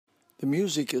The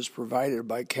music is provided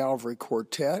by Calvary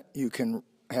Quartet. You can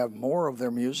have more of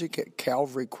their music at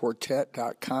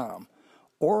calvaryquartet.com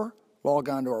or log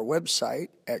on to our website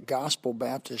at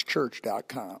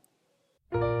gospelbaptistchurch.com.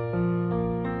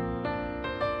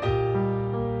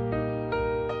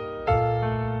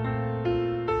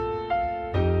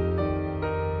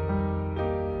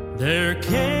 There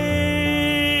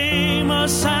came a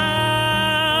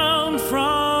sound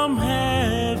from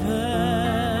heaven,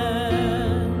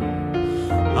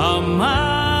 a mighty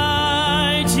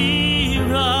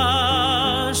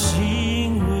rushing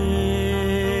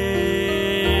wind.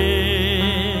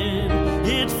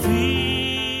 It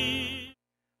feels.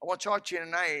 I want to talk to you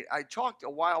tonight. I talked a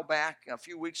while back, a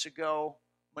few weeks ago,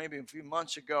 maybe a few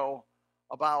months ago,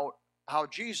 about how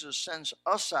Jesus sends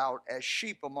us out as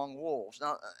sheep among wolves.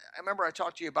 Now, I remember I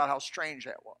talked to you about how strange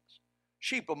that was.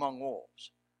 Sheep among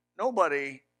wolves.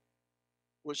 Nobody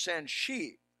would send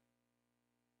sheep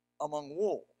among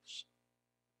wolves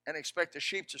and expect the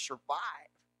sheep to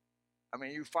survive. I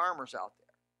mean, you farmers out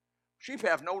there. Sheep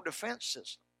have no defense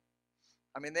system.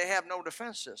 I mean, they have no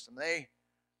defense system. They,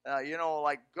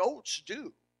 like goats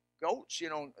do. Goats,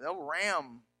 they'll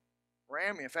ram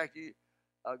you. In fact,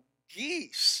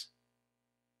 geese,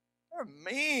 they're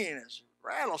mean as a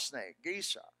rattlesnake.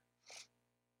 Geese are.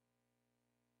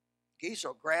 Geese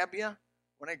will grab you.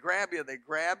 When they grab you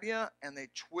and they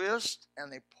twist and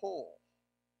they pull.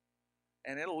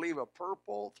 And it'll leave a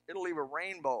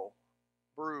rainbow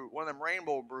bruise, one of them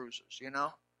rainbow bruises,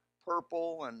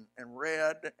 purple and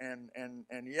red and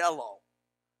yellow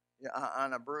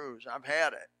on a bruise. I've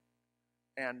had it.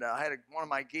 And I had one of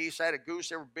my geese. I had a goose.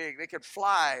 They were big. They could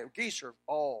fly. Geese are,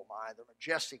 they're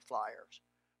majestic flyers.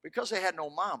 Because they had no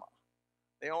mama.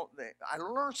 I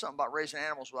learned something about raising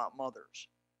animals without mothers.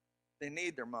 They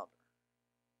need their mother.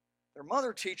 Their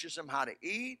mother teaches them how to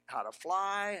eat, how to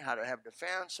fly, how to have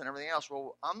defense, and everything else.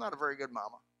 Well, I'm not a very good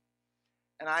mama.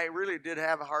 And I really did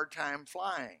have a hard time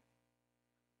flying.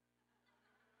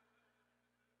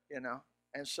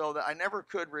 And so I never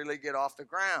could really get off the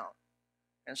ground.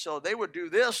 And so they would do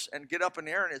this and get up in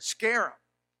the air, and it'd scare them.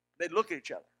 They'd look at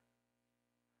each other.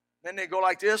 Then they go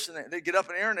like this, and they get up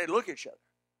in the air, and they look at each other.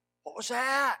 What was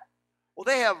that? Well,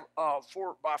 they have about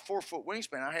 4-foot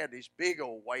wingspan. I had these big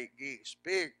old white geese,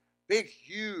 big,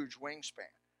 huge wingspan.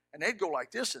 And they'd go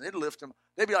like this, and they'd lift them.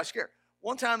 They'd be like scared.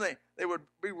 One time they would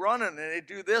be running, and they'd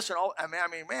do this, and all. I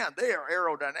mean, man, they are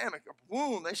aerodynamic.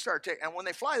 Boom, they start taking. And when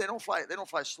they fly, they don't fly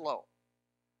slow.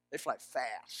 They fly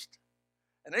fast.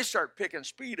 And they start picking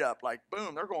speed up, like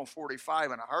boom, they're going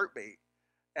 45 in a heartbeat.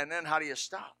 And then how do you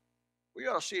stop? We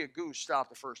ought to see a goose stop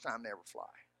the first time they ever fly.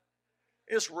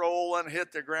 It's rolling,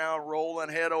 hit the ground, rolling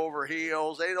head over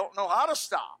heels. They don't know how to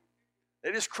stop.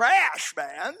 They just crash,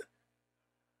 man.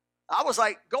 I was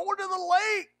like, go to the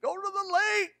lake.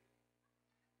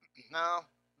 No.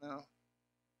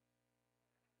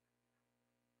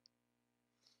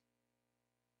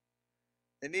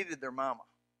 They needed their mama.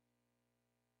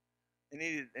 They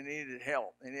needed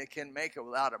help, and they can't make it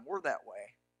without them. We're that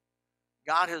way.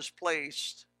 God has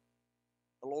placed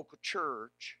the local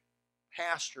church,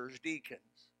 pastors, deacons,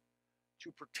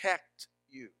 to protect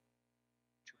you,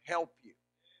 to help you,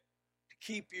 to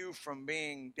keep you from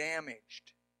being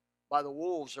damaged by the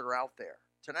wolves that are out there.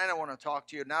 Tonight I want to talk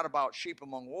to you not about sheep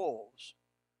among wolves,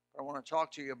 but I want to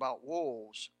talk to you about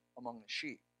wolves among the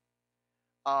sheep.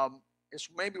 It's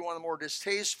maybe one of the more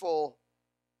distasteful.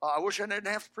 I wish I didn't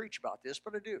have to preach about this,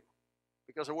 but I do,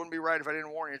 because it wouldn't be right if I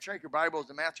didn't warn you. Take your Bibles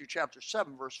to Matthew chapter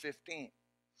 7, verse 15.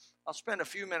 I'll spend a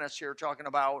few minutes here talking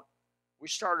about, we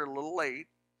started a little late,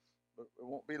 but it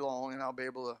won't be long, and I'll be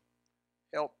able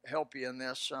to help you in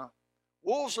this.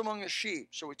 Wolves among the sheep.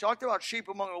 So we talked about sheep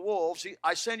among the wolves.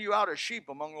 I send you out as sheep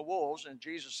among the wolves, and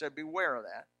Jesus said, beware of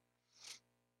that.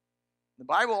 The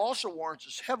Bible also warns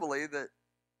us heavily that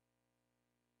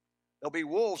there'll be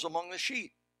wolves among the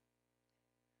sheep.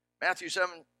 Matthew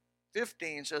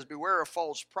 7:15 says, beware of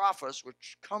false prophets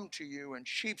which come to you in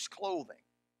sheep's clothing,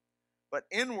 but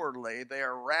inwardly they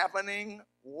are ravening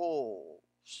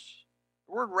wolves.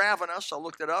 The word ravenous, I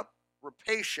looked it up,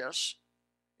 rapacious,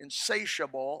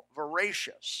 insatiable,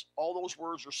 voracious. All those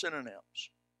words are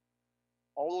synonyms.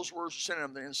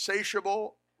 The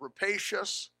insatiable,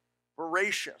 rapacious,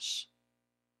 voracious.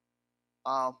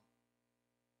 I've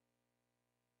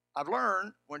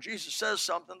learned when Jesus says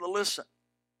something to listen.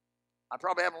 I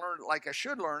probably haven't learned it like I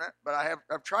should learn it, but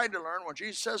I've tried to learn when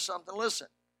Jesus says something, listen.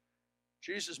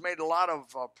 Jesus made a lot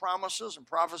of promises and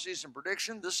prophecies and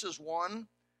predictions. This is one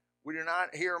we do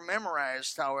not hear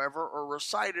memorized, however, or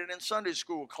recited in Sunday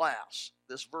school class.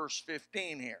 This verse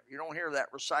 15 here. You don't hear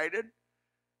that recited.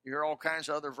 You hear all kinds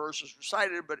of other verses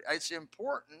recited, but it's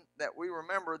important that we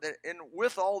remember that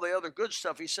with all the other good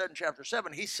stuff he said in chapter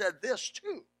 7, he said this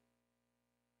too.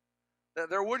 That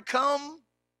there would come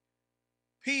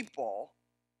people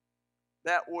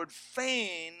that would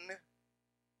feign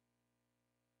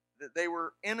that they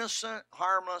were innocent,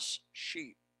 harmless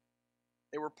sheep.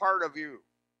 They were part of you.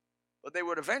 But they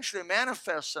would eventually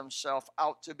manifest themselves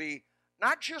out to be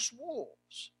not just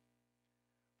wolves,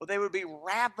 but they would be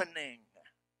ravening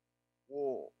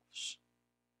wolves,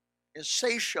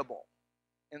 insatiable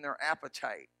in their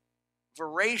appetite,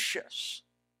 voracious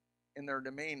in their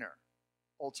demeanor,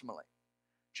 ultimately.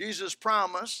 Jesus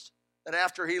promised that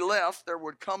after he left, there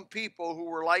would come people who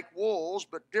were like wolves,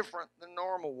 but different than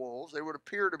normal wolves. They would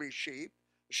appear to be sheep.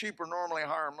 The sheep are normally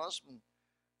harmless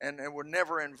and would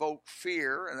never invoke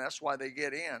fear, and that's why they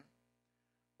get in.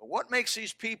 But what makes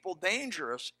these people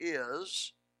dangerous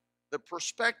is the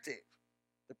perspective,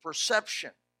 the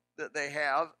perception that they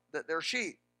have that they're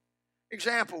sheep.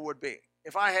 Example would be,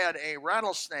 if I had a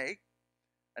rattlesnake,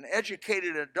 an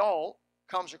educated adult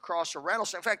comes across a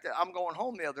rattlesnake. In fact, I'm going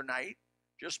home the other night,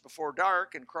 just before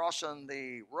dark, and crossing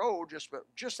the road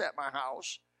just at my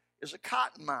house is a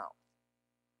cottonmouth,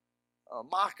 a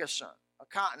moccasin, a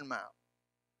cottonmouth.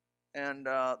 And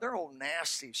they're an old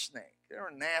nasty snake. They're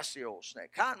a nasty old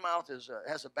snake. Cottonmouth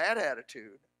has a bad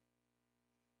attitude,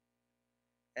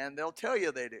 and they'll tell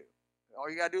you they do. All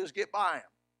you got to do is get by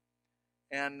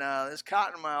them. And this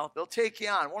cottonmouth, they'll take you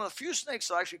on. One of the few snakes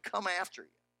will actually come after you.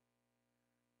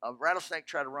 A rattlesnake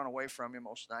try to run away from you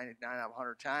most 99 out of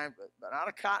 100 times, but not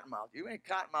a cottonmouth. You ain't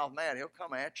cottonmouth mad, he'll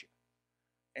come at you.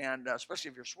 And especially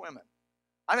if you're swimming.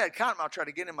 I've had cottonmouth try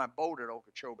to get in my boat at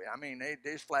Okeechobee. I mean,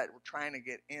 they flat were trying to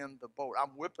get in the boat.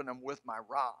 I'm whipping them with my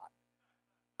rod.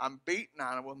 I'm beating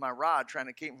on them with my rod, trying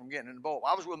to keep them from getting in the boat.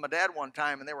 I was with my dad one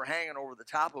time, and they were hanging over the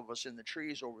top of us in the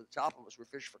trees over the top of us. We're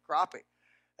fishing for crappie.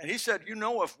 And he said, you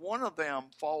know, if one of them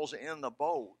falls in the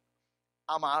boat,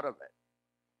 I'm out of it.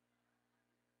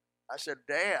 I said,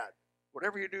 Dad,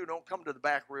 whatever you do, don't come to the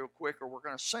back real quick or we're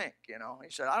going to sink, you know.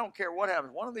 He said, I don't care what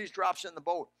happens. One of these drops in the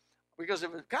boat. Because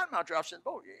if a cottonmouth drops in the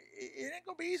boat, it ain't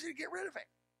going to be easy to get rid of him.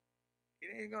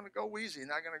 It ain't going to go easy.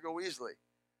 Not going to go easily.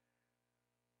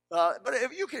 But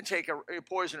if you can take a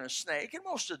poisonous snake, and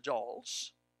most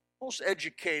adults, most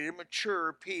educated,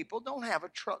 mature people don't have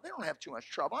they don't have too much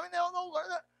trouble. I mean,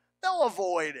 they'll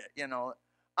avoid it, you know.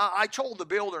 I told the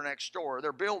builder next door,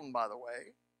 they're building, by the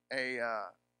way, a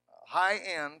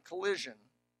high-end collision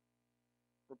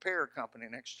repair company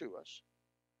next to us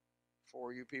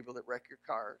for you people that wreck your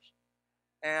cars.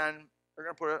 And they're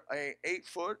going to put a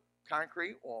 8-foot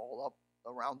concrete wall up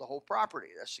around the whole property.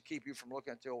 That's to keep you from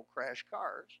looking at the old crashed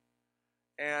cars.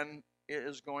 And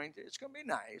it's going to be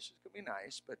nice. It's going to be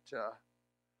nice. But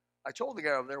I told the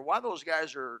guy over there, why those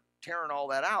guys are tearing all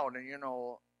that out, and, you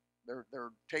know, they're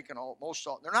taking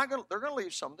they're going to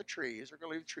leave some of the trees. They're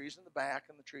going to leave the trees in the back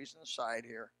and the trees on the side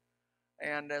here.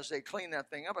 And as they clean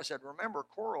that thing up, I said, remember,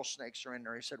 coral snakes are in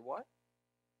there. He said, what?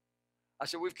 I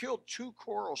said, we've killed 2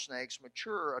 coral snakes,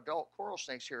 mature adult coral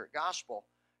snakes here at Gospel.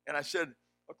 And I said,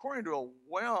 according to a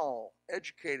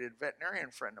well-educated veterinarian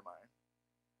friend of mine,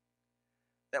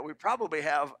 that we probably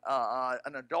have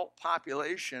an adult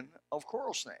population of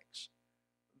coral snakes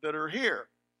that are here.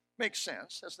 Makes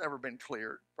sense. That's never been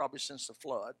cleared, probably since the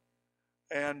flood.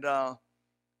 And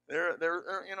they're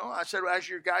you know, I said, as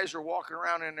you guys are walking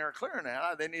around in there clearing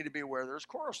that, they need to be aware there's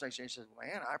coral snakes. And he said,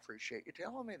 man, I appreciate you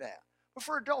telling me that. But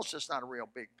for adults, it's not a real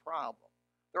big problem.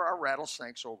 There are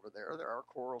rattlesnakes over there. There are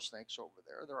coral snakes over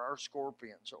there. There are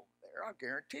scorpions over there. I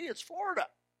guarantee it's Florida.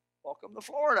 Welcome to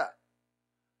Florida.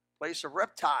 Place of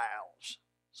reptiles.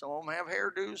 Some of them have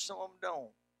hairdos, some of them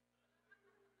don't.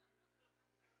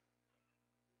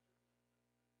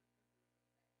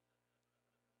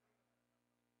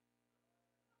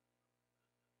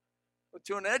 But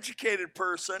to an educated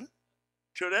person,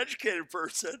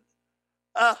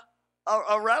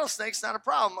 a rattlesnake's not a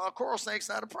problem. A coral snake's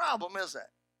not a problem, is it?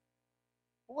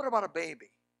 But what about a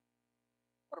baby?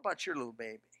 What about your little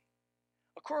baby?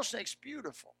 A coral snake's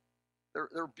beautiful.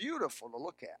 They're beautiful to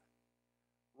look at.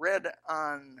 Red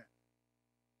on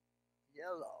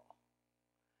yellow.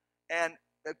 And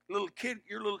the little kid,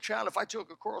 your little child, if I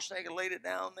took a coral snake and laid it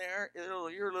down there,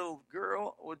 your little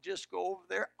girl would just go over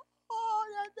there,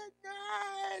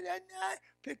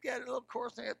 pick that little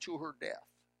coral snake up to her death.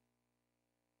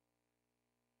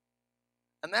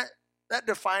 And that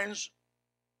defines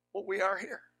what we are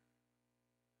here.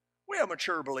 We are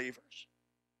mature believers.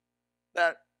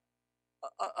 That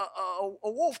a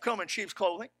wolf come in sheep's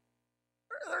clothing,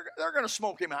 they're going to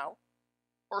smoke him out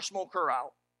or smoke her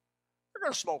out. They're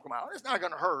going to smoke him out. It's not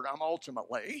going to hurt them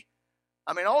ultimately.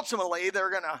 I mean, ultimately,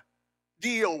 they're going to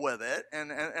deal with it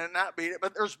and not beat it.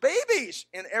 But there's babies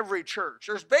in every church.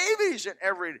 There's babies in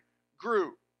every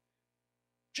group.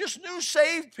 Just new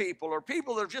saved people or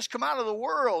people that have just come out of the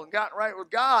world and gotten right with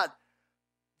God.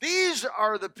 These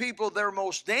are the people they're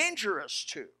most dangerous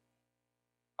to,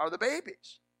 are the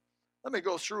babies. Let me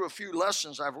go through a few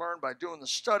lessons I've learned by doing the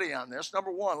study on this.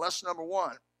 Lesson number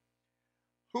one.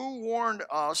 Who warned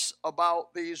us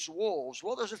about these wolves?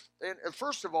 Well,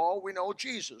 first of all, we know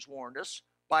Jesus warned us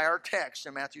by our text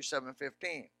in Matthew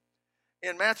 7:15.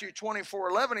 In Matthew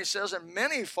 24:11, he says, and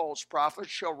many false prophets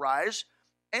shall rise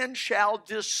and shall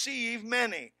deceive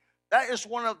many. That is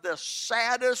one of the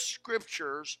saddest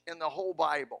scriptures in the whole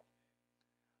Bible.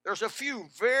 There's a few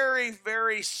very,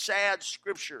 very sad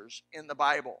scriptures in the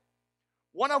Bible.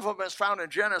 One of them is found in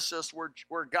Genesis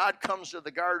where God comes to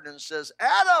the garden and says,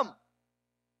 Adam,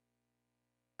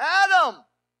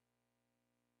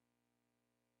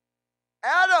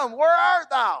 where art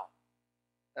thou?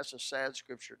 That's a sad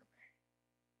scripture to me.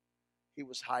 He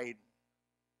was hiding.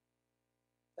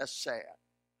 That's sad.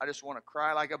 I just want to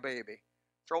cry like a baby,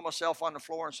 throw myself on the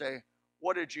floor and say,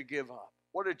 what did you give up?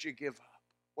 What did you give up?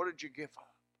 What did you give up?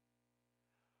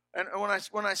 And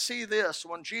when I see this,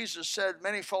 when Jesus said,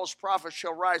 many false prophets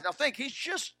shall rise. Now think, he's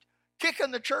just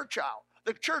kicking the church out.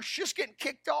 The church just getting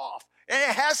kicked off. And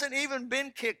it hasn't even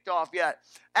been kicked off yet.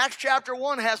 Acts chapter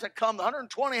 1 hasn't come. The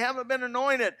 120 haven't been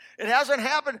anointed. It hasn't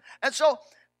happened. And so,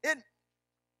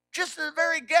 just at the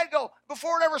very get-go,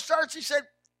 before it ever starts, he said,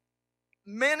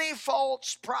 many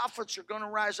false prophets are going to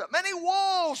rise up. Many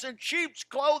wolves in sheep's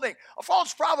clothing. A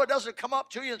false prophet doesn't come up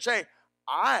to you and say,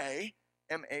 I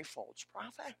am a false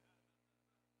prophet.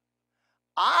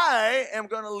 I am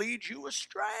going to lead you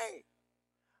astray.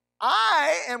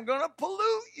 I am going to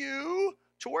pollute you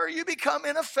to where you become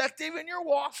ineffective in your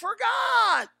walk for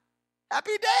God.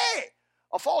 Happy day.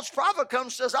 A false prophet comes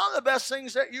and says, I'm the best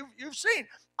things that you've seen.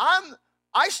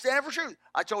 I stand for truth.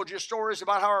 I told you stories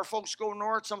about how our folks go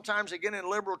north. Sometimes they get in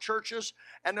liberal churches,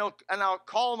 and I'll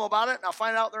call them about it, and I'll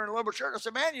find out they're in a liberal church. I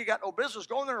say, man, you got no business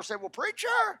going there. I'll say, well, preacher,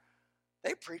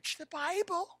 they preach the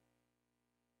Bible.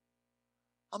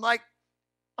 I'm like,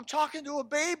 I'm talking to a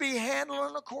baby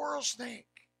handling a coral snake.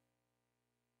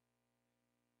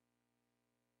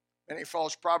 Many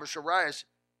false prophets shall rise,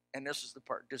 and this is the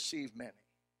part, deceive many.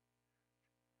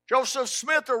 Joseph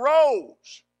Smith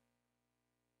arose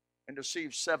and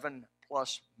deceived 7+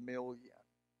 million.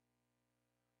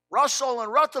 Russell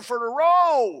and Rutherford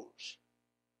arose,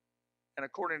 and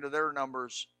according to their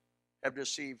numbers, have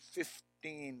deceived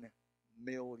 15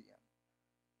 million.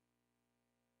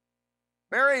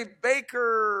 Mary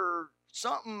Baker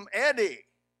something Eddy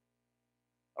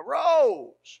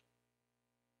arose.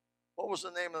 What was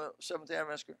the name of the Seventh-day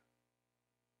Adventist?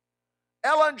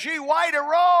 Ellen G. White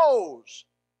arose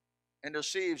and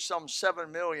deceived some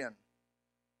 7 million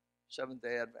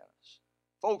Seventh-day Adventists.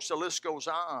 Folks, the list goes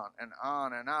on and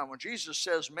on and on. When Jesus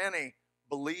says many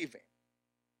believing,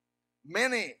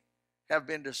 many have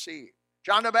been deceived.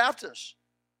 John the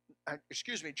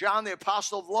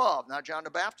Apostle of Love, not John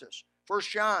the Baptist. 1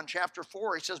 John chapter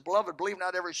 4, he says, beloved, believe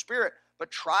not every spirit,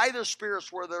 but try the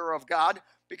spirits whether they're of God,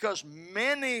 because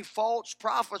many false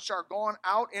prophets are going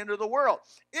out into the world.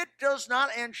 It does not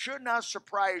and should not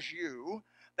surprise you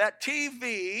that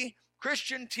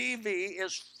Christian TV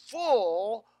is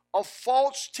full of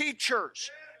false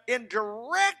teachers in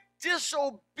direct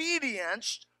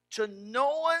disobedience to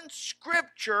knowing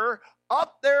Scripture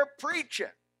up there preaching.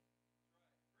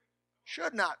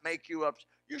 Should not make you up.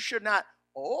 You should not,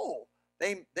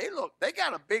 they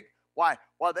got a big, why?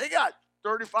 Well, they got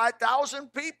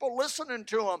 35,000 people listening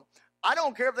to them. I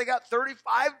don't care if they got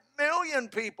 35 million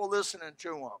people listening to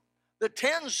them. The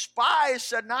 10 spies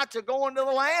said not to go into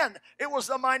the land. It was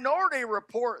the minority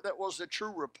report that was the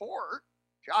true report.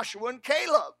 Joshua and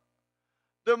Caleb.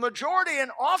 The majority and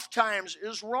oftentimes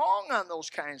is wrong on those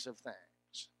kinds of things.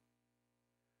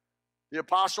 The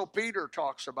Apostle Peter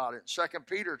talks about it in 2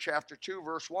 Peter chapter 2,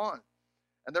 verse 1.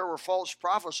 And there were false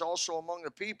prophets also among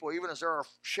the people, even as there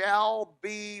shall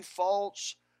be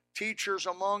false teachers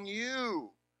among you,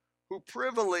 who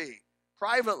privately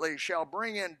shall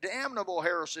bring in damnable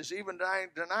heresies, even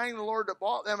denying the Lord that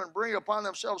bought them, and bring upon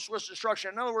themselves swift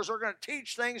destruction. In other words, they're going to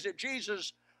teach things that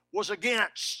Jesus was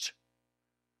against.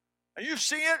 And you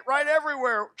see it right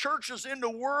everywhere. Churches into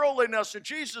worldliness. And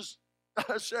Jesus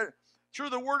said, through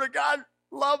the word of God,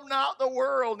 love not the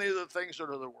world, neither the things that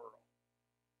are the world.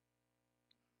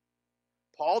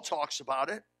 Paul talks about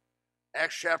it.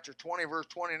 Acts chapter 20, verse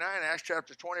 29, Acts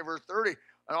chapter 20, verse 30.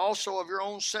 And also of your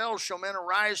own selves shall men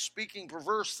arise speaking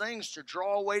perverse things to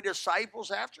draw away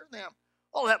disciples after them.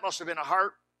 Oh, that must have been a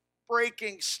heartbreak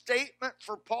heartbreaking statement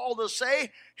for Paul to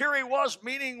say. Here he was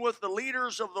meeting with the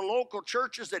leaders of the local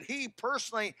churches that he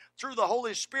personally, through the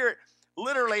Holy Spirit,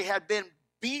 literally had been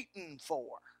beaten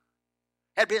for,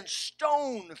 had been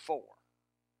stoned for.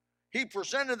 He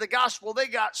presented the gospel. They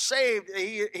got saved.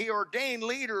 He ordained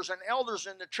leaders and elders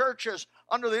in the churches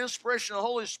under the inspiration of the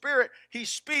Holy Spirit. He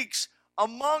speaks,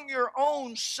 among your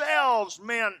own selves,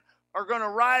 men are going to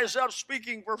rise up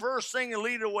speaking perverse things and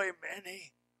lead away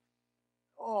many.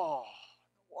 Oh,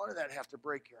 why did that have to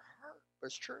break your heart? But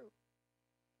it's true.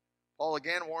 Paul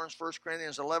again warns 1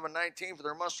 Corinthians 11:19, for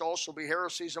there must also be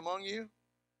heresies among you,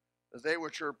 that they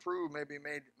which are approved may be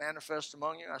made manifest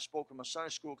among you. I spoke in my Sunday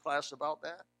school class about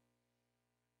that.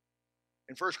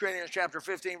 In 1 Corinthians chapter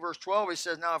 15, verse 12, he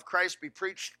says, now if Christ be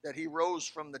preached that he rose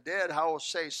from the dead, how will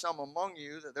say some among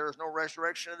you that there is no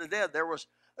resurrection of the dead? There was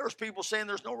people saying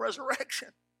there's no resurrection.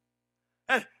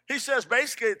 And he says,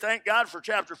 basically, thank God for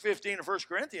chapter 15 of 1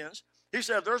 Corinthians. He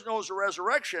said, if there's no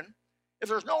resurrection, if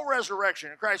there's no resurrection,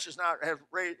 and Christ is not have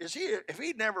raised, if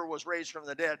he never was raised from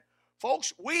the dead,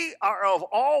 folks, we are of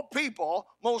all people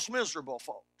most miserable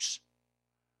folks.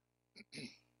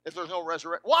 If there's no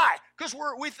resurrection. Why? Because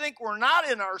we think we're not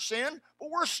in our sin, but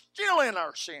we're still in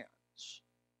our sins.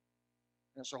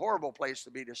 And it's a horrible place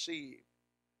to be deceived.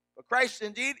 But Christ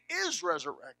indeed is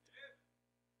resurrected.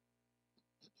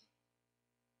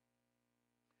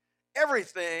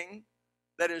 Everything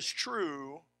that is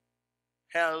true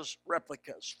has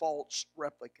replicas, false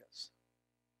replicas.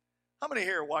 How many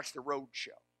here watch the Road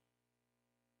Show?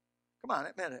 Come on,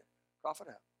 admit it. Cough it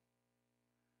out.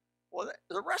 Well,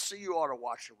 the rest of you ought to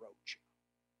watch the Road Show.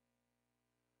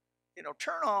 You know,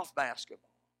 turn off basketball.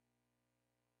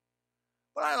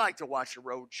 But I like to watch the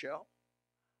Road Show.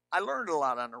 I learned a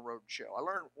lot on the Road Show. I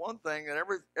learned one thing, that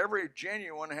every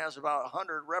genuine has about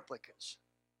 100 replicas.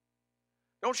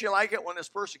 Don't you like it when this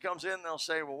person comes in and they'll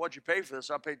say, well, what'd you pay for this?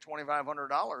 I paid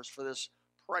 $2,500 for this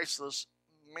priceless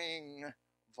Ming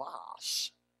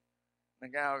vase.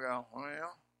 And the guy will go, well,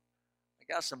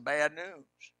 I got some bad news.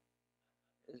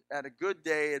 At a good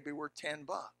day, it'd be worth $10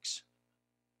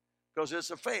 because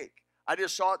it's a fake. I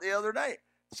just saw it the other day.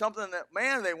 Something that,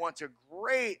 man, they went to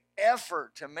great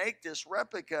effort to make this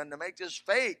replica and to make this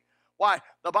fake. Why?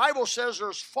 The Bible says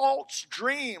there's false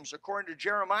dreams, according to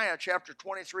Jeremiah chapter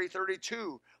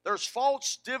 23:32. There's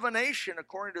false divination,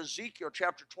 according to Ezekiel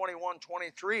chapter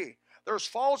 21:23. There's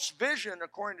false vision,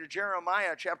 according to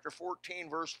Jeremiah chapter 14,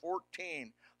 verse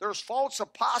 14. There's false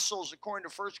apostles, according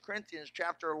to 1 Corinthians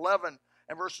chapter 11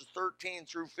 and verses 13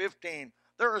 through 15.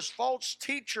 There is false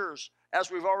teachers,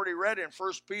 as we've already read in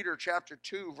 1 Peter chapter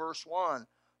 2, verse 1.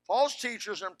 False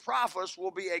teachers and prophets will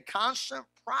be a constant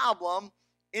problem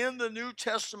in the New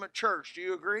Testament church. Do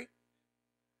you agree?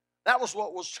 That was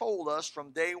what was told us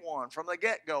from day one, from the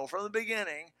get-go, from the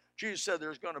beginning. Jesus said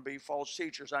there's going to be false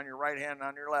teachers on your right hand and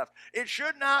on your left. It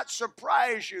should not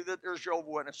surprise you that there's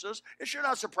Jehovah's Witnesses. It should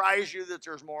not surprise you that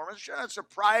there's Mormons. It should not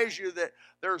surprise you that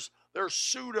there's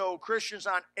pseudo-Christians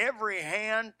on every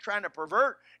hand trying to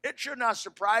pervert. It should not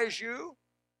surprise you.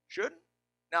 Shouldn't?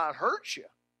 Now, it hurts you.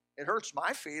 It hurts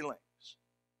my feelings.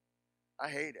 I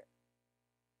hate it.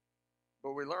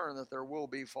 But we learn that there will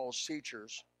be false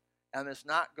teachers, and it's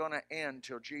not going to end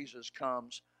till Jesus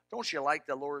comes. Don't you like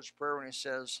the Lord's Prayer when he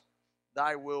says,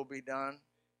 thy will be done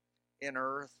in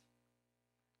earth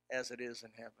as it is in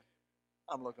heaven?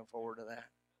 I'm looking forward to that.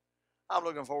 I'm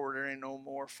looking forward to there ain't no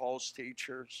more false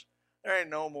teachers. There ain't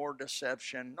no more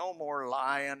deception, no more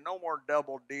lying, no more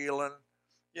double dealing.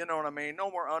 You know what I mean?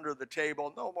 No more under the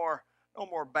table, no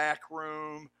more back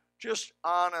room. Just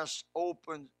honest,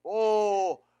 open.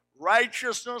 Oh,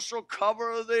 righteousness will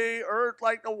cover the earth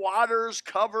like the waters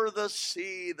cover the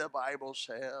sea, the Bible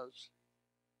says.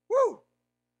 Woo!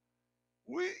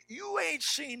 You ain't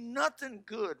seen nothing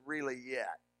good really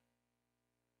yet.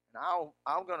 And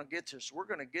I'm going to get to, we're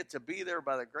going to get to be there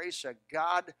by the grace of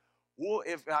God.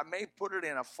 If I may put it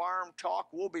in a farm talk,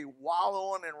 we'll be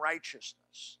wallowing in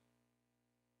righteousness.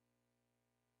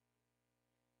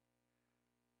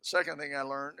 The second thing I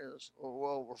learned is,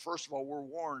 well, first of all, we're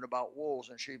warned about wolves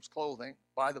in sheep's clothing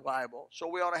by the Bible. So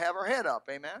we ought to have our head up,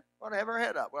 amen? We ought to have our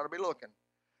head up. We ought to be looking.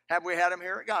 Have we had them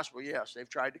here at Gospel? Yes, they've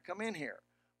tried to come in here,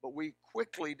 but we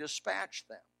quickly dispatched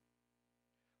them.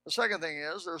 The second thing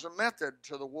is, there's a method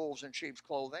to the wolves in sheep's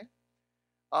clothing.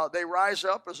 They rise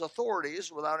up as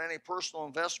authorities without any personal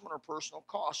investment or personal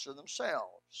cost to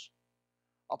themselves.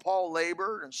 Paul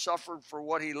labored and suffered for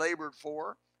what he labored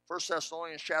for. 1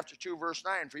 Thessalonians chapter 2, verse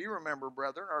 9, for you remember,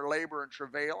 brethren, our labor and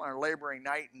travail, and our laboring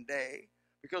night and day,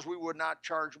 because we would not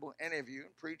chargeable any of you,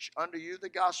 and preach unto you the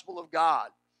gospel of God.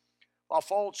 While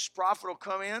false prophet will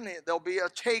come in, there'll be a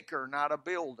taker, not a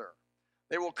builder.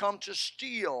 They will come to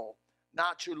steal,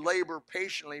 not to labor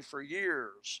patiently for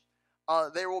years.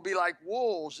 They will be like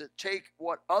wolves that take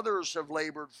what others have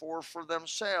labored for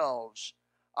themselves.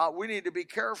 We need to be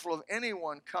careful of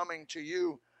anyone coming to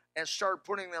you and start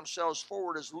putting themselves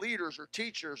forward as leaders or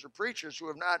teachers or preachers who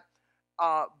have not,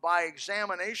 by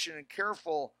examination and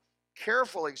careful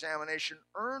examination,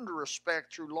 earned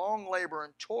respect through long labor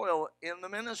and toil in the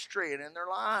ministry and in their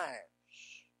lives.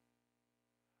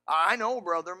 I know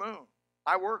Brother Moon.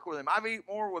 I work with him. I've eaten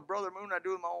more with Brother Moon than I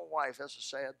do with my own wife. That's a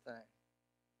sad thing.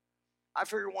 I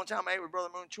figured one time I ate with Brother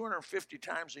Moon 250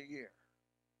 times a year.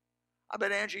 I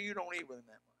bet, Angie, you don't eat with him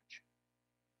that much.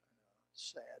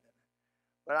 It's sad, isn't it?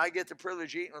 But I get the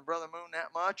privilege of eating with Brother Moon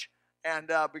that much,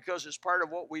 and because it's part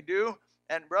of what we do.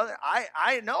 And brother,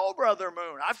 I know Brother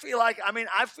Moon. I feel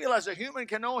as a human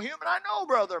can know human, I know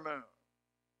Brother Moon.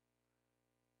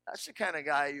 That's the kind of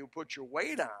guy you put your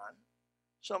weight on.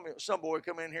 Some boy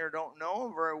come in here don't know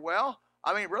him very well.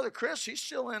 I mean, Brother Chris, he's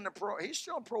still in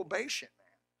probation,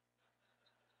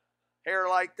 man. Hair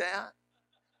like that.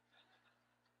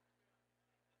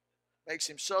 Makes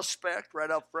him suspect right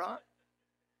up front.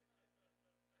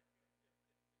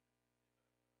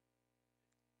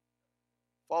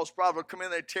 False prophet come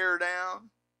in, they tear down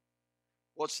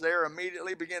what's there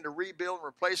immediately, begin to rebuild and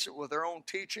replace it with their own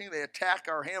teaching. They attack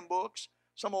our hymn books.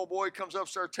 Some old boy comes up,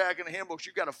 starts attacking the hymn books.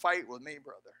 You got to fight with me,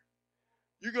 brother.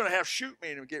 You're going to have to shoot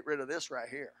me to get rid of this right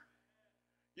here.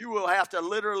 You will have to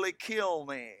literally kill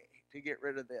me to get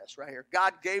rid of this right here.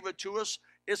 God gave it to us.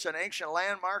 It's an ancient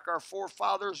landmark our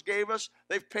forefathers gave us.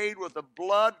 They've paid with the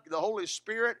blood, the Holy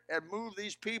Spirit, and moved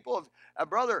these people.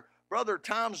 Brother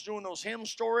Tom's doing those hymn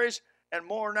stories, and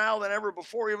more now than ever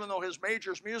before, even though his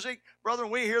major's music. Brother,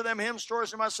 when we hear them hymn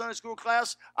stories in my Sunday school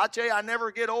class, I tell you, I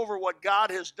never get over what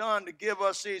God has done to give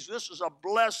us these. This is a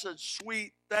blessed,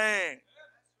 sweet thing.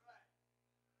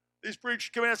 These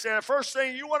preachers come in and say, the first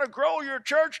thing, you want to grow your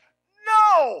church?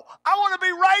 No! I want to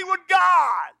be right with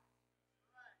God.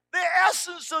 The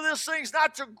essence of this thing is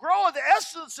not to grow it. The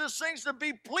essence of this thing is to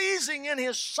be pleasing in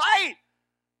His sight.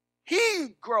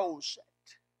 He grows it.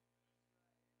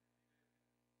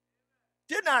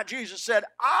 Did not Jesus said,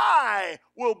 I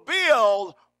will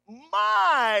build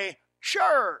my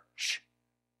church.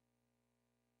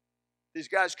 These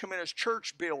guys come in as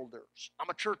church builders. I'm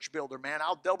a church builder, man.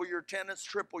 I'll double your attendance,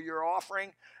 triple your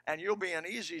offering, and you'll be an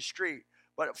easy street.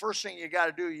 But the first thing you got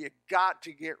to do, you got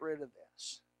to get rid of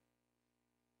this.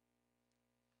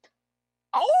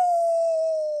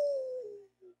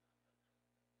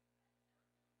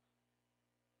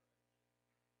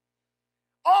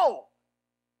 Oh!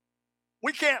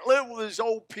 We can't live with this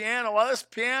old piano. Well, this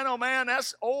piano, man,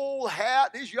 that's old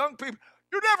hat. These young people,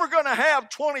 you're never going to have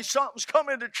 20-somethings come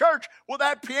into church with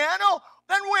that piano.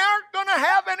 Then we aren't going to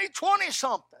have any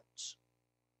 20-somethings.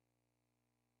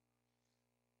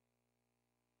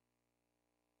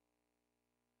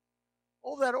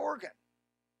 Oh, that organ.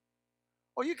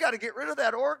 Oh, you got to get rid of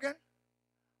that organ.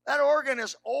 That organ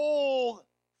is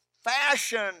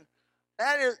old-fashioned.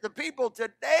 That is, the people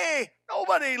today,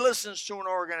 nobody listens to an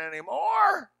organ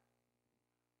anymore.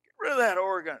 Get rid of that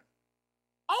organ.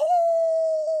 Oh!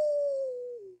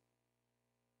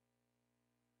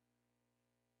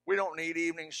 We don't need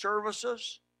evening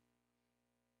services.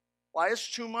 Why,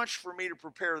 it's too much for me to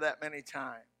prepare that many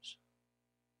times.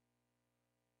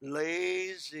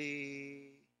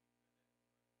 Lazy.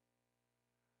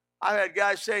 I've had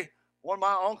guys say, one of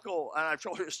my uncle, and I've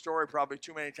told this story probably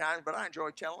too many times, but I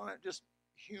enjoy telling it, just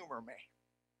humor me.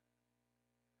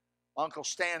 Uncle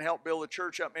Stan helped build a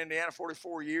church up in Indiana,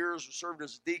 44 years, served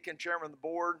as deacon, chairman of the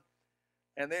board,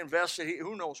 and they invested,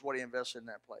 who knows what he invested in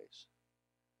that place.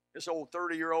 This old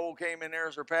 30-year-old came in there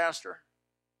as their pastor,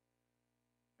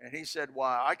 and he said,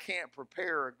 why, I can't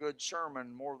prepare a good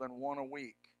sermon more than one a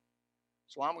week.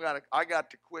 So I got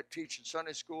to quit teaching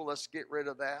Sunday school. Let's get rid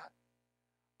of that.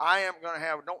 I am going to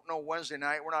have, don't know Wednesday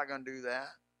night. We're not going to do that.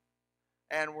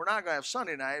 And we're not going to have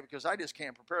Sunday night because I just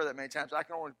can't prepare that many times. I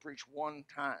can only preach one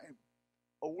time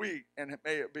a week, and it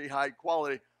may be high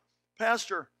quality.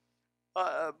 Pastor,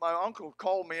 my uncle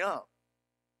called me up.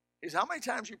 He said, how many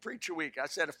times you preach a week? I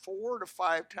said, 4 to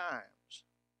 5 times.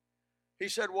 He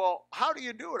said, well, how do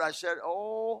you do it? I said,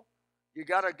 oh, you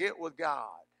got to get with God.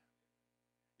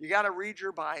 You got to read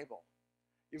your Bible.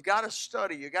 You've got to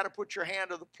study. You've got to put your hand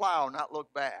to the plow, not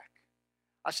look back.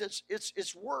 I said,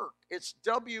 it's work. It's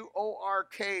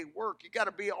W-O-R-K, work. You got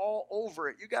to be all over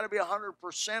it. You got to be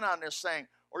 100% on this thing,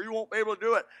 or you won't be able to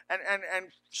do it. And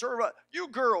serve you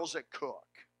girls that cook.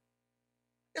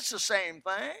 It's the same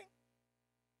thing.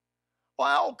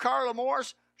 Well, Carla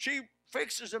Morris, she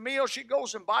fixes a meal. She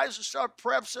goes and buys the stuff,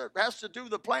 preps it, has to do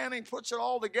the planning, puts it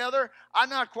all together. I'm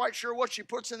not quite sure what she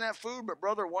puts in that food, but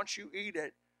brother, once you eat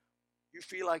it, you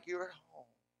feel like you're at home.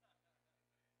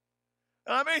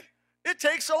 And I mean, it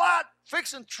takes a lot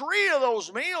fixing 3 of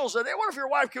those meals a day. What if your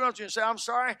wife came up to you and said, I'm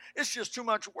sorry, it's just too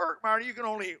much work, Marty. You can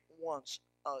only eat once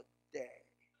a day.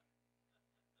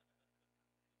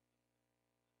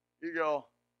 You go,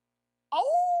 oh.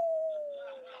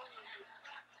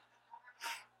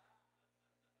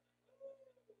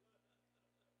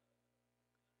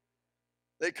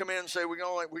 They come in and say, we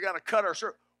got to cut our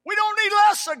service. We don't need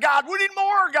less of God. We need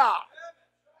more of God.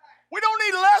 We don't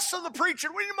need less of the preaching.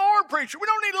 We need more preaching. We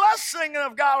don't need less singing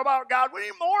of God about God. We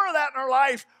need more of that in our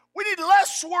life. We need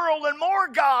less world and more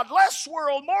God. Less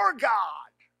world, more God.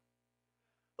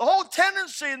 The whole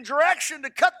tendency and direction to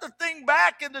cut the thing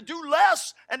back and to do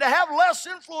less and to have less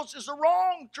influence is the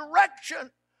wrong direction.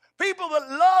 People that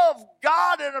love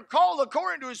God and are called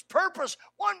according to His purpose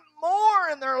want more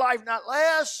in their life, not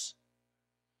less.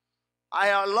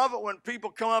 I love it when people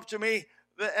come up to me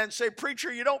and say,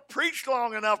 preacher, you don't preach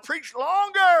long enough. Preach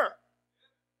longer.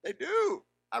 They do.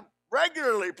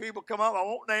 Regularly, people come up. I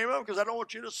won't name them because I don't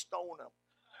want you to stone them.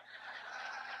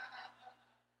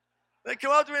 They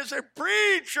come up to me and say,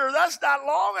 preacher, that's not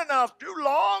long enough. Do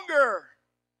longer.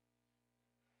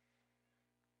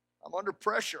 I'm under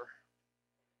pressure.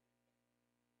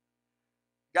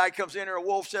 Guy comes in here, a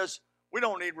wolf says, we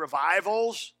don't need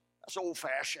revivals. That's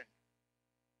old-fashioned.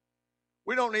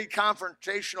 We don't need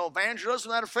confrontational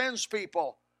evangelism. That offends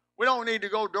people. We don't need to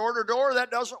go door to door.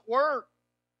 That doesn't work.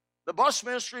 The bus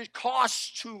ministry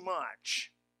costs too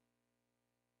much.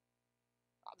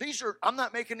 I'm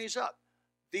not making these up.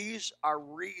 These are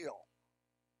real.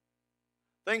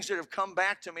 Things that have come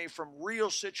back to me from real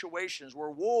situations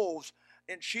where wolves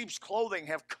in sheep's clothing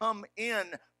have come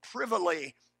in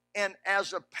privily and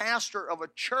as a pastor of a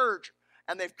church,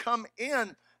 and they've come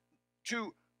in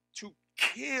to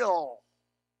kill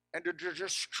and to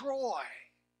destroy.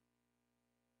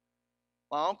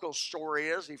 My uncle's story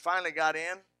is he finally got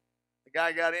in. The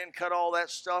guy got in, cut all that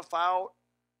stuff out,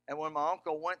 and when my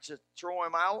uncle went to throw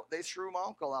him out, they threw my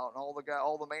uncle out, and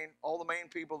all the main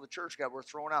people of the church were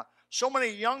thrown out. So many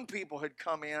young people had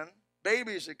come in,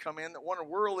 babies had come in that wanted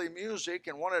worldly music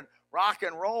and wanted rock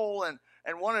and roll and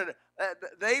wanted.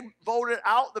 They voted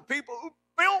out the people who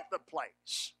built the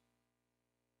place.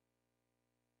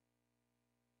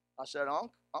 I said,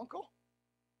 Uncle,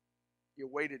 you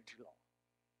waited too long.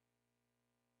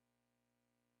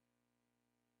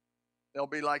 They'll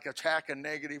be like attacking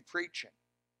negative preaching.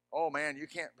 Oh, man, you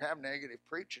can't have negative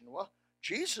preaching. Well,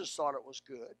 Jesus thought it was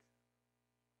good.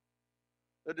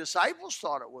 The disciples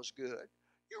thought it was good.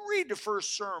 You read the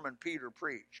first sermon Peter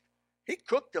preached. He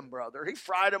cooked them, brother. He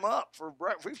fried them up for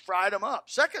breakfast. He fried them up.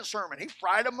 Second sermon, he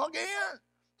fried them again.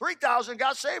 3,000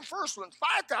 got saved first one.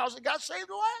 5,000 got saved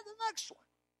the next one.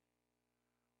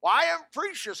 Well, I haven't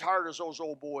preached as hard as those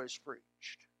old boys preached.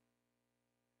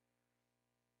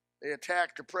 They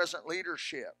attack the present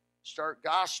leadership, start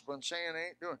gossiping, saying they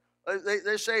ain't doing.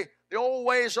 They say the old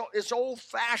ways, it's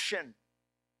old-fashioned.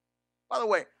 By the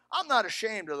way, I'm not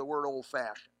ashamed of the word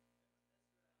old-fashioned.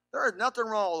 There is nothing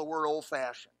wrong with the word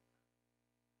old-fashioned.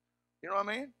 You know what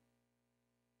I mean?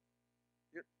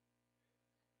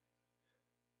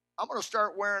 I'm going to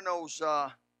start wearing those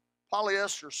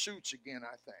polyester suits again,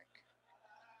 I think.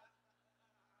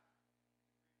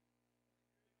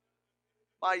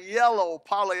 My yellow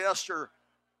polyester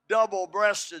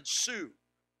double-breasted suit.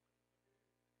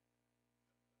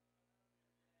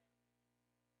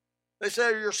 They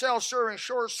say you're self-serving,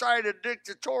 short-sighted,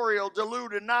 dictatorial,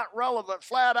 deluded, not relevant,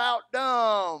 flat out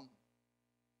dumb.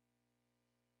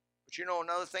 But you know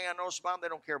another thing I noticed about them? They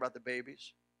don't care about the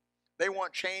babies. They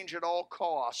want change at all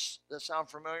costs. Does that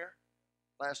sound familiar?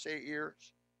 Last 8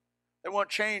 years. They want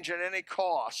change at any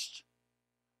cost.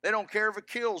 They don't care if it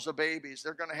kills the babies.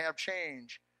 They're going to have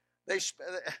change. They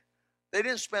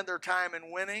didn't spend their time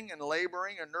in winning and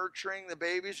laboring and nurturing the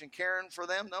babies and caring for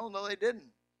them. No, they didn't.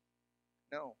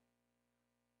 No.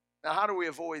 Now, how do we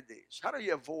avoid these? How do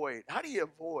you avoid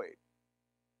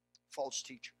false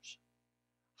teachers?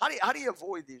 How do you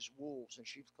avoid these wolves in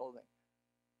sheep's clothing?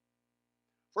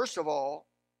 First of all,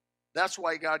 that's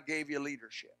why God gave you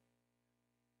leadership.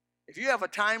 If you have a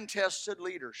time-tested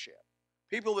leadership,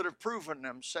 people that have proven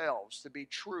themselves to be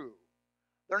true,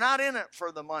 they're not in it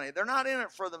for the money. They're not in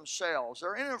it for themselves.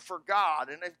 They're in it for God.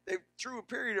 And they've through a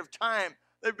period of time,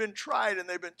 they've been tried and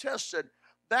they've been tested.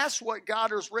 That's what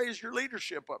God has raised your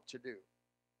leadership up to do.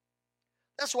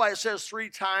 That's why it says 3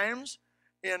 times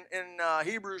in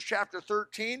Hebrews chapter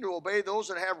 13 to obey those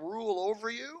that have rule over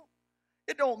you.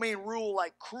 It don't mean rule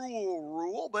like cruel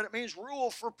rule, but it means rule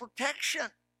for protection.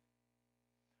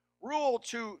 Rule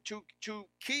to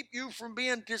keep you from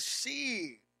being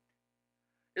deceived.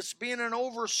 It's being an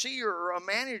overseer or a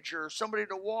manager, somebody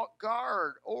to walk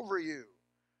guard over you.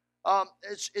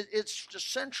 It's a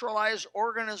centralized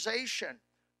organization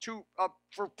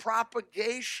for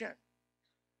propagation.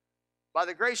 By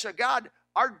the grace of God,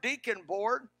 our deacon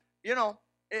board,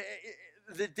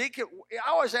 the deacon. I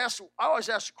always ask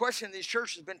the question. These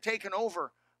churches have been taken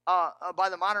over by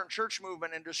the modern church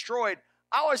movement and destroyed.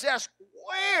 I always ask,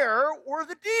 where were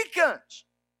the deacons?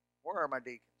 Where are my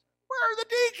deacons? Where are the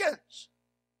deacons?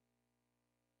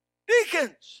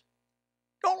 Deacons,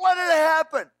 don't let it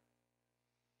happen.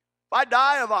 If I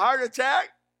die of a heart attack,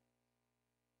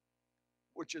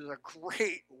 which is a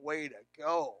great way to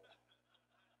go,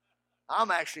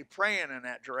 I'm actually praying in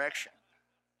that direction.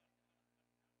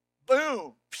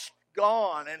 Boom,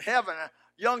 gone in heaven. A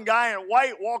young guy in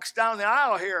white walks down the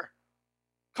aisle here,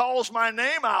 calls my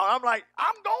name out. I'm like,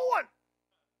 I'm going.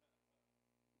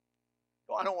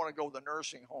 Well, I don't want to go the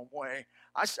nursing home way.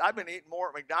 I've been eating more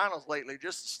at McDonald's lately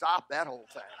just to stop that whole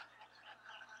thing.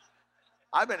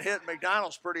 I've been hitting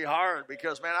McDonald's pretty hard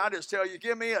because, man, I just tell you,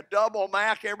 give me a double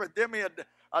Mac, give me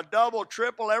a double,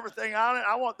 triple, everything on it.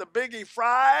 I want the biggie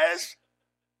fries.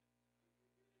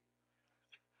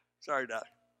 Sorry, Doc.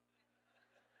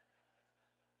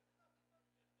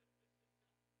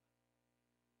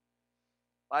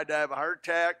 If I die of a heart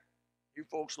attack, you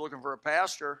folks looking for a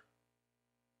pastor,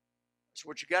 that's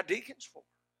what you got deacons for.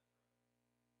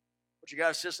 What you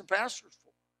got assistant pastors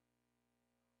for.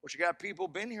 What you got people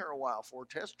been here a while for.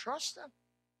 Trust them.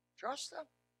 Trust them.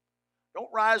 Don't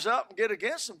rise up and get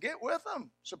against them. Get with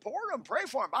them. Support them. Pray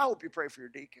for them. I hope you pray for your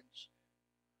deacons.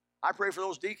 I pray for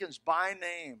those deacons by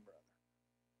name, brother.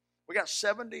 We got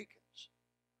 7 deacons.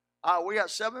 We got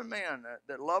 7 men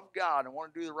that love God and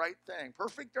want to do the right thing.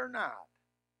 Perfect or not.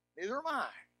 Neither am I.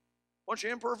 A bunch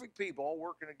of imperfect people all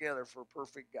working together for a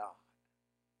perfect God.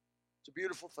 It's a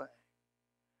beautiful thing.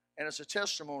 And it's a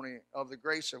testimony of the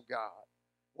grace of God.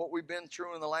 What we've been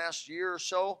through in the last year or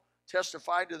so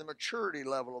testified to the maturity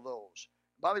level of those.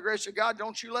 By the grace of God,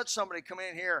 don't you let somebody come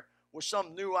in here with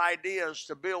some new ideas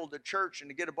to build the church and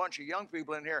to get a bunch of young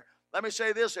people in here. Let me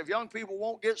say this, if young people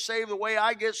won't get saved the way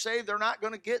I get saved, they're not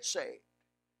going to get saved.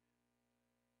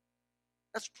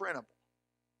 That's printable.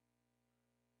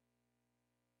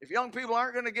 If young people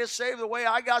aren't going to get saved the way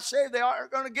I got saved, they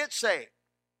aren't going to get saved.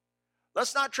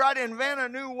 Let's not try to invent a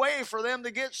new way for them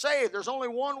to get saved. There's only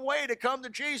one way to come to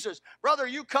Jesus. Brother,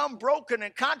 you come broken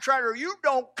and contrite or you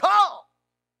don't come.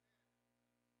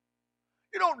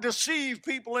 You don't deceive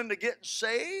people into getting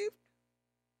saved.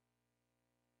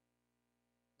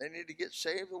 They need to get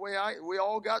saved the way we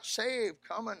all got saved.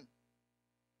 We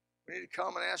need to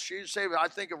come and ask Jesus to save. I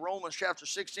think of Romans chapter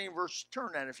 16, turn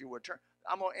that if you would.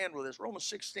 I'm going to end with this. Romans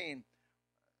 16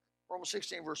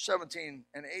 verse 17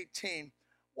 and 18.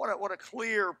 What a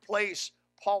clear place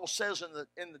Paul says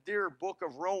in the dear book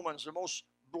of Romans, the most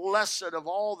blessed of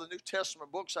all the New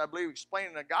Testament books, I believe,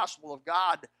 explaining the gospel of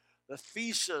God, the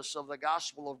thesis of the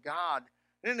gospel of God.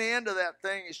 And in the end of that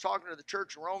thing, he's talking to the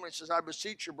church in Rome, and he says, I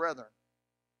beseech you, brethren,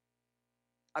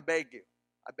 I beg you,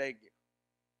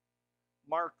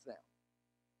 mark them,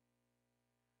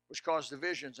 which cause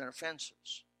divisions and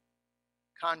offenses,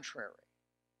 contrary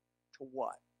to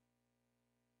what?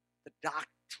 The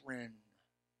doctrine.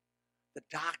 The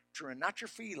doctrine, not your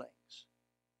feelings.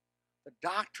 The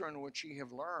doctrine which ye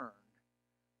have learned,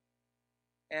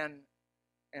 and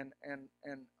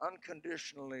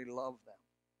unconditionally love them.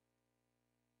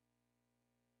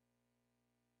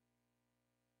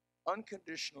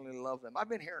 Unconditionally love them. I've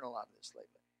been hearing a lot of this lately.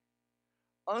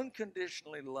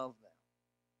 Unconditionally love them.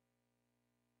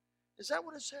 Is that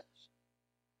what it says?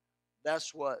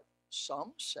 That's what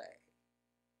some say.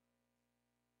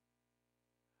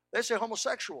 They say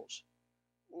homosexuals,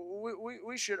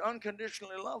 we should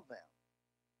unconditionally love them.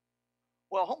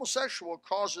 Well, homosexual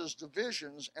causes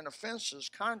divisions and offenses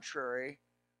contrary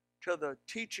to the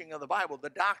teaching of the Bible, the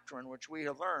doctrine which we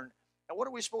have learned. And what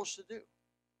are we supposed to do?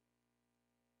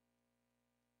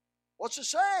 What's it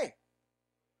say?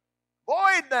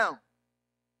 Avoid them.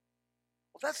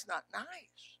 Well, that's not nice.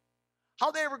 How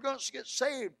are they ever going to get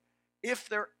saved? If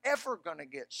they're ever going to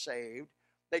get saved,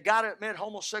 they got to admit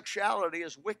homosexuality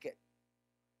is wicked.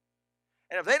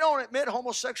 And if they don't admit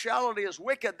homosexuality is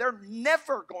wicked, they're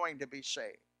never going to be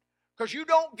saved. Because you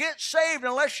don't get saved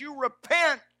unless you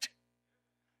repent.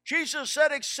 Jesus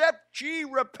said, except ye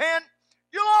repent,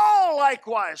 you'll all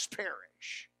likewise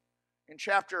perish. In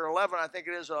chapter 11, I think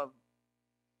it is of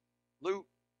Luke,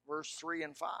 verse 3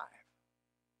 and 5.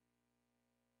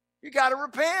 You got to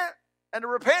repent. And to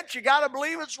repent, you got to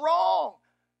believe it's wrong.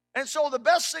 And so the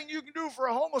best thing you can do for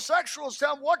a homosexual is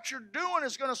tell them what you're doing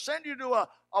is going to send you to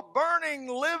a burning,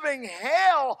 living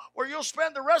hell where you'll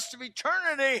spend the rest of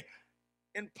eternity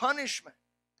in punishment.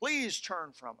 Please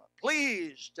turn from it.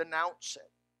 Please denounce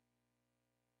it.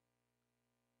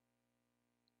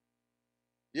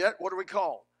 Yet, what do we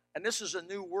call? And this is a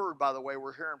new word, by the way,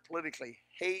 we're hearing politically,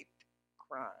 hate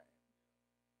crime.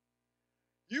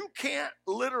 You can't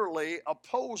literally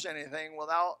oppose anything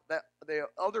without the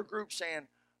other group saying,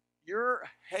 you're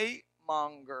hate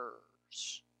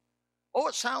mongers. Oh,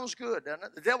 it sounds good, doesn't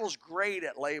it? The devil's great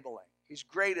at labeling. He's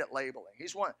great at labeling.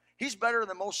 He's better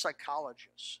than most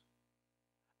psychologists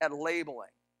at labeling.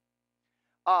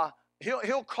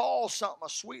 He'll call something a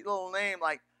sweet little name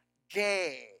like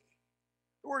gay.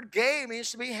 The word gay means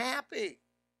to be happy.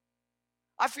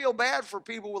 I feel bad for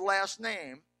people with last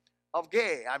name of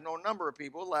gay. I've known a number of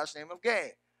people with last name of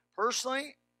gay.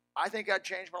 Personally, I think I'd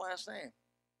change my last name.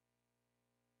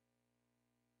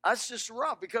 That's just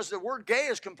rough because the word gay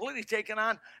is completely taken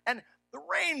on. And the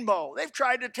rainbow, they've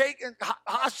tried to take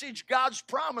hostage God's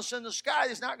promise in the sky.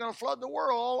 He's not going to flood the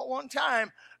world all at one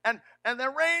time. And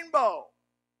the rainbow.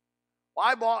 Well,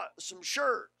 I bought some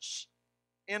shirts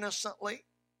innocently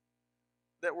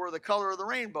that were the color of the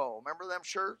rainbow. Remember them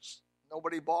shirts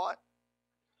nobody bought?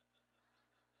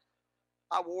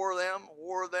 I wore them.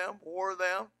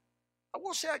 I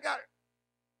will say I got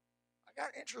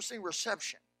interesting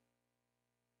reception.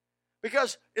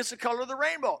 Because it's the color of the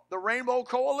rainbow. The Rainbow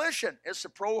Coalition. It's the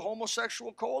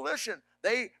pro-homosexual coalition.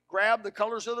 They grab the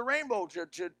colors of the rainbow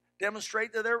to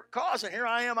demonstrate to their cause. And here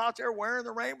I am out there wearing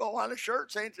the rainbow on a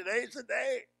shirt saying today's the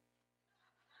day.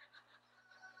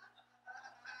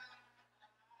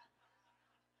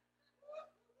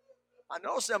 I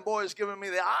know some boys giving me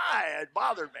the eye. It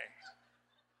bothered me.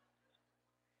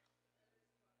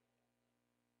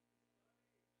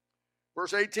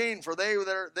 Verse 18, for they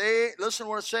listen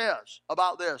what it says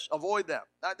about this, avoid them.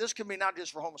 Now, this can be not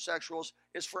just for homosexuals,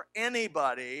 it's for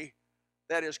anybody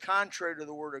that is contrary to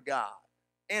the Word of God.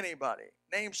 Anybody.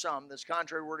 Name some that's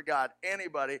contrary to the Word of God.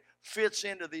 Anybody fits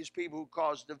into these people who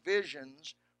cause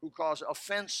divisions, who cause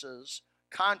offenses,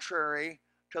 contrary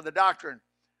to the doctrine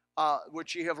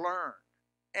which ye have learned.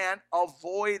 And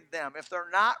avoid them. If they're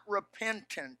not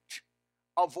repentant,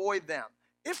 avoid them.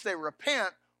 If they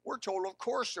repent, we're told, of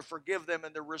course, to forgive them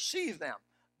and to receive them.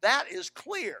 That is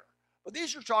clear. But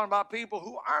these are talking about people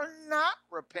who are not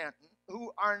repentant,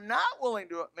 who are not willing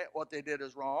to admit what they did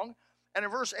is wrong. And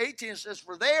in verse 18 it says,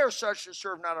 for they are such that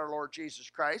serve not our Lord Jesus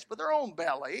Christ, but their own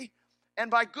belly, and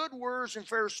by good words and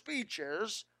fair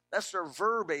speeches, that's their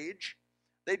verbiage,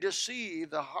 they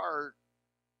deceive the heart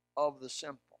of the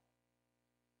simple.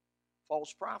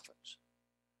 False prophets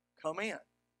come in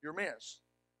your midst.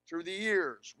 Through the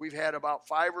years, we've had about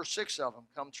 5 or 6 of them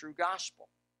come through gospel.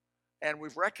 And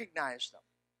we've recognized them.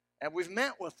 And we've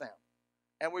met with them.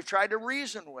 And we've tried to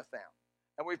reason with them.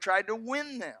 And we've tried to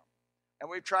win them. And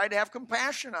we've tried to have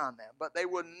compassion on them. But they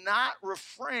would not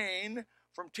refrain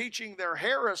from teaching their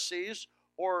heresies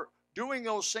or doing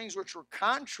those things which were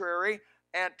contrary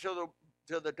and to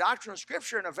the doctrine of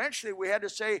Scripture. And eventually we had to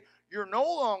say, you're no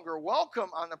longer welcome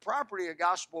on the property of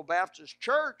Gospel Baptist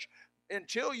Church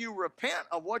until you repent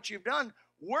of what you've done.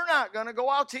 We're not going to go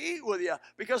out to eat with you.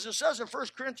 Because it says in 1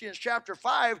 Corinthians chapter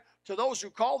 5, to those who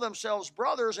call themselves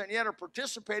brothers and yet are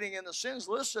participating in the sins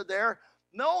listed there,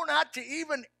 no, not to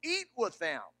even eat with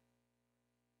them.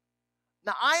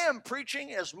 Now, I am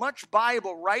preaching as much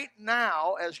Bible right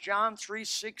now as John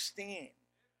 3:16.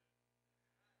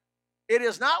 It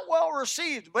is not well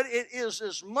received, but it is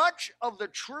as much of the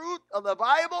truth of the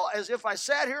Bible as if I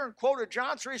sat here and quoted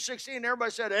John 3:16 and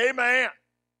everybody said, amen.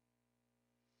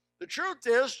 The truth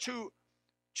is to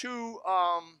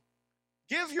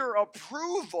give your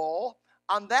approval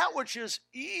on that which is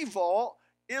evil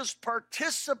is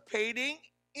participating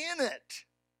in it.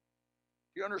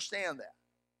 Do you understand that?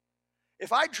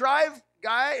 If I drive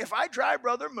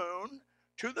Brother Moon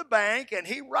to the bank and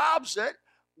he robs it,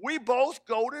 we both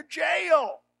go to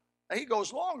jail. Now, he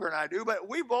goes longer than I do, but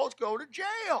we both go to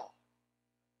jail.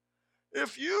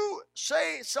 If you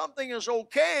say something is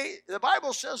okay, the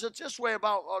Bible says it this way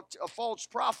about a false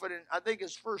prophet, and I think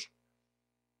it's 2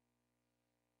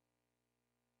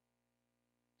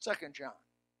 John.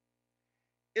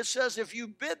 It says if you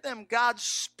bid them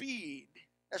Godspeed,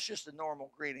 that's just a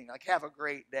normal greeting, like have a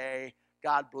great day,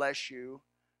 God bless you.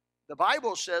 The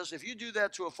Bible says if you do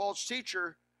that to a false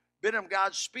teacher, bid him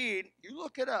Godspeed, you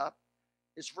look it up.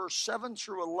 It's verse 7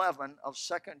 through 11 of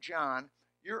 2 John.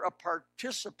 You're a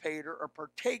participator or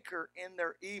partaker in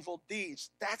their evil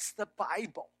deeds. That's the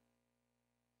Bible.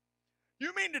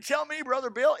 You mean to tell me,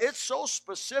 Brother Bill, it's so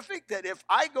specific that if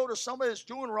I go to somebody that's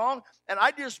doing wrong and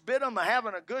I just bid them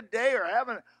having a good day or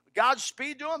having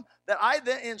Godspeed to them, that I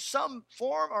then in some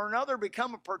form or another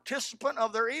become a participant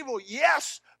of their evil?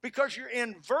 Yes, because you're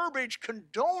in verbiage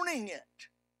condoning it.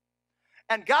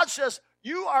 And God says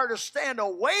you are to stand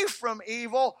away from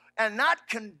evil and not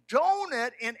condone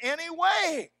it in any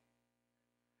way.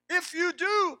 If you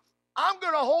do, I'm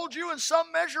going to hold you in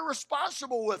some measure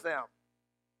responsible with them.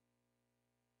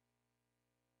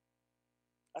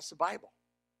 That's the Bible.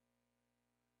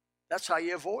 That's how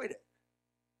you avoid it.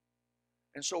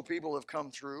 And so people have come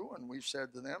through and we've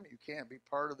said to them, you can't be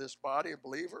part of this body of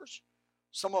believers.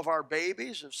 Some of our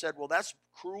babies have said, well, that's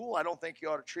cruel. I don't think you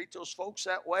ought to treat those folks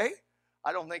that way.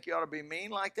 I don't think you ought to be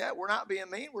mean like that. We're not being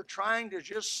mean. We're trying to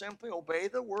just simply obey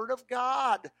the Word of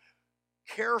God.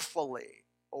 Carefully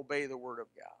obey the Word of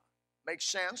God. Makes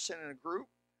sense in a group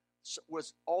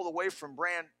with all the way from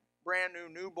brand new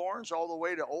newborns all the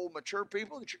way to old mature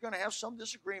people that you're going to have some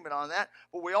disagreement on that.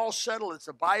 But we all settle it's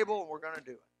the Bible and we're going to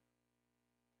do it.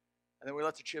 And then we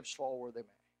let the chips fall where they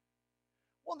may.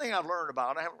 One thing I've learned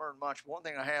about, I haven't learned much, but one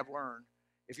thing I have learned,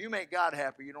 if you make God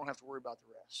happy, you don't have to worry about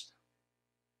the rest.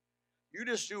 You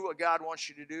just do what God wants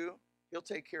you to do, He'll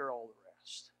take care of all the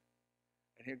rest.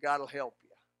 And God will help you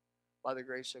by the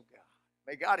grace of God.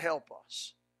 May God help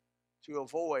us to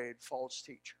avoid false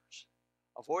teachers.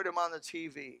 Avoid them on the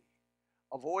TV.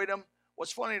 Avoid them.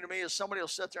 What's funny to me is somebody will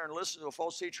sit there and listen to a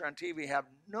false teacher on TV, have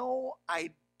no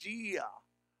idea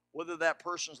whether that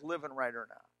person's living right or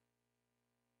not.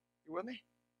 You with me?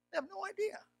 They have no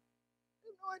idea. They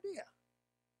have no idea.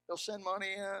 They'll send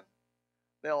money in.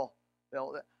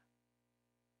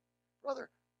 Brother,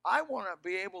 I want to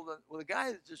be able to, with the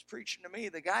guy that's just preaching to me,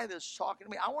 the guy that's talking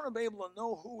to me, I want to be able to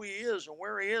know who he is and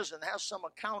where he is and have some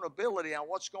accountability on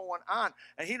what's going on.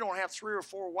 And he don't have 3 or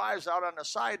 4 wives out on the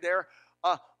side there.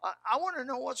 I want to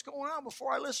know what's going on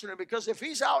before I listen to him, because if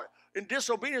he's out in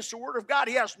disobedience to the Word of God,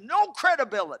 he has no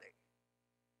credibility.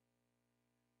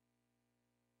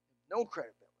 No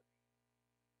credibility.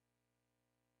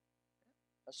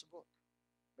 That's the book.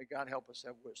 May God help us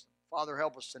have wisdom. Father,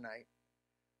 help us tonight.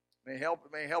 May help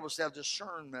us have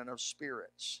discernment of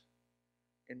spirits.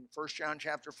 In 1 John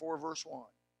chapter 4, verse 1.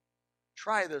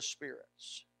 Try the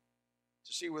spirits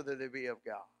to see whether they be of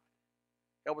God.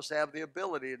 Help us to have the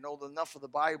ability to know enough of the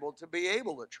Bible to be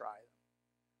able to try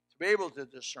them, to be able to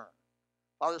discern.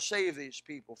 Father, save these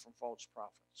people from false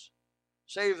prophets.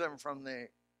 Save them from the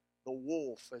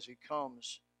wolf as he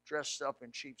comes dressed up in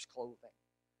sheep's clothing.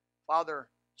 Father,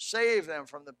 save them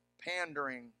from the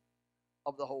pandering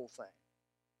of the whole thing.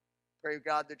 Pray,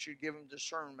 God, that you'd give them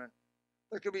discernment.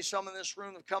 There could be some in this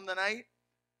room that come tonight.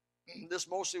 This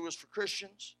mostly was for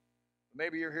Christians.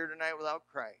 Maybe you're here tonight without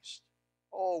Christ.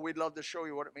 Oh, we'd love to show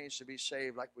you what it means to be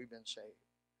saved like we've been saved.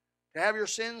 To have your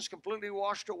sins completely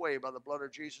washed away by the blood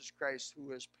of Jesus Christ,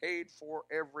 who has paid for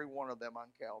every one of them on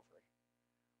Calvary.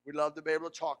 We'd love to be able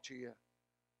to talk to you,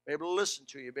 be able to listen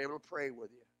to you, be able to pray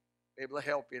with you, be able to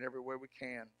help you in every way we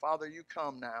can. Father, you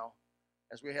come now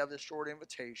as we have this short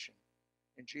invitation.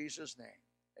 In Jesus' name,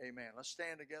 amen. Let's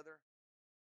stand together.